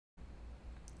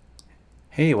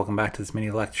Hey, welcome back to this mini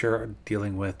lecture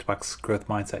dealing with Dweck's growth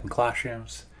mindset in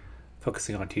classrooms,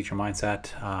 focusing on teacher mindset.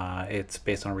 It's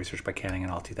based on research by Canning et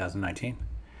al. 2019.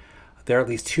 There are at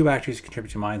least two actors who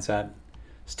contribute to mindset: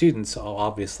 students,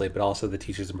 obviously, but also the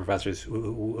teachers and professors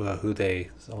who they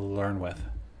learn with.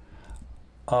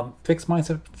 Fixed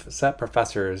mindset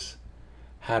professors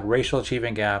had racial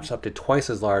achievement gaps up to twice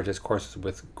as large as courses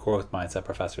with growth mindset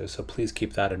professors, so please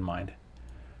keep that in mind.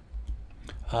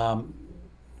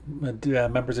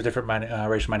 Members of different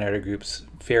racial minority groups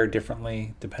fare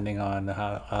differently depending on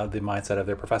the mindset of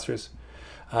their professors.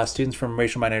 Students from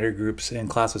racial minority groups in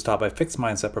classes taught by fixed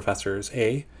mindset professors,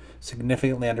 A,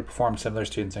 significantly underperformed similar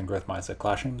students in growth mindset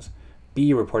classrooms,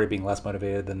 B, reported being less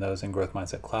motivated than those in growth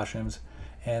mindset classrooms,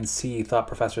 and C, thought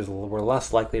professors were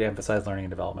less likely to emphasize learning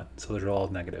and development. So those are all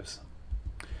negatives.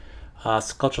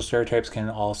 Cultural stereotypes can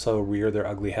also rear their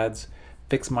ugly heads.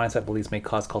 Fixed mindset beliefs may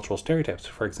cause cultural stereotypes.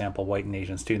 For example, white and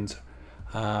Asian students.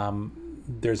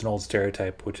 There's an old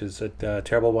stereotype, which is a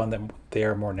terrible one, that they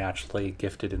are more naturally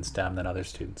gifted in STEM than other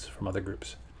students from other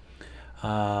groups.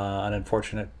 An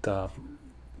unfortunate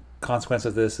consequence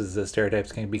of this is that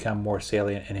stereotypes can become more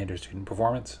salient and hinder student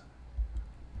performance.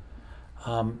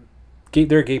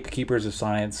 There are gatekeepers of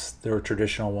science. There are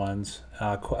traditional ones.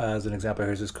 As an example,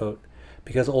 here's this quote: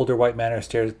 "Because older white men are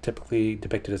stereotypically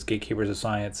depicted as gatekeepers of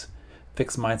science,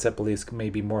 fixed mindset beliefs may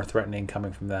be more threatening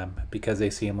coming from them because they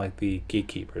seem like the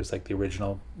gatekeepers, like the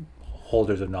original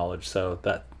holders of knowledge." So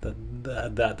that's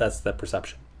the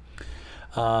perception.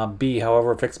 B,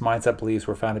 however, fixed mindset beliefs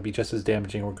were found to be just as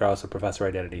damaging regardless of professor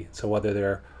identity. So whether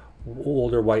they're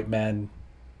older white men,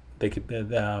 they could,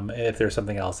 if there's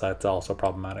something else, that's also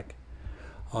problematic.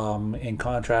 In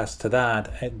contrast to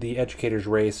that, the educator's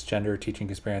race, gender, teaching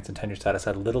experience, and tenure status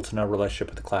had little to no relationship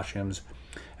with the classroom's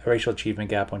racial achievement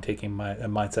gap when taking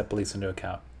mindset beliefs into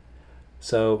account.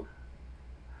 So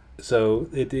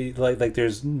like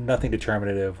there's nothing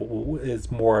determinative.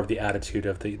 It's more of the attitude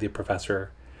of the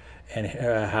professor and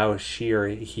how she or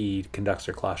he conducts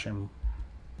their classroom.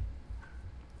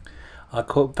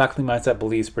 Quote, "Faculty mindset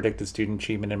beliefs predicted student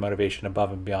achievement and motivation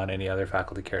above and beyond any other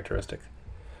faculty characteristic."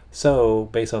 So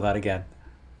based on that, again,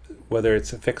 whether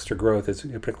it's fixed or growth is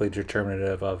particularly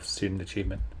determinative of student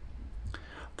achievement.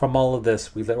 From all of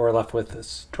this, we're left with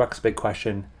this Dweck's big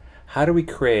question: how do we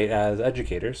create, as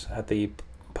educators at the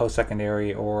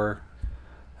post-secondary or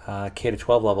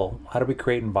K-12 level, how do we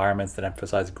create environments that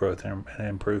emphasize growth and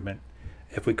improvement?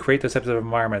 If we create those types of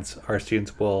environments, our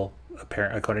students will,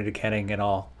 according to Canning et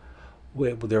al.,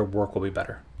 their work will be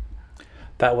better.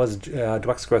 That was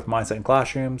Dweck's growth mindset in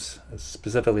classrooms,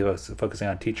 specifically focusing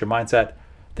on teacher mindset.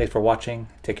 Thanks for watching.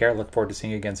 Take care. Look forward to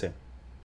seeing you again soon.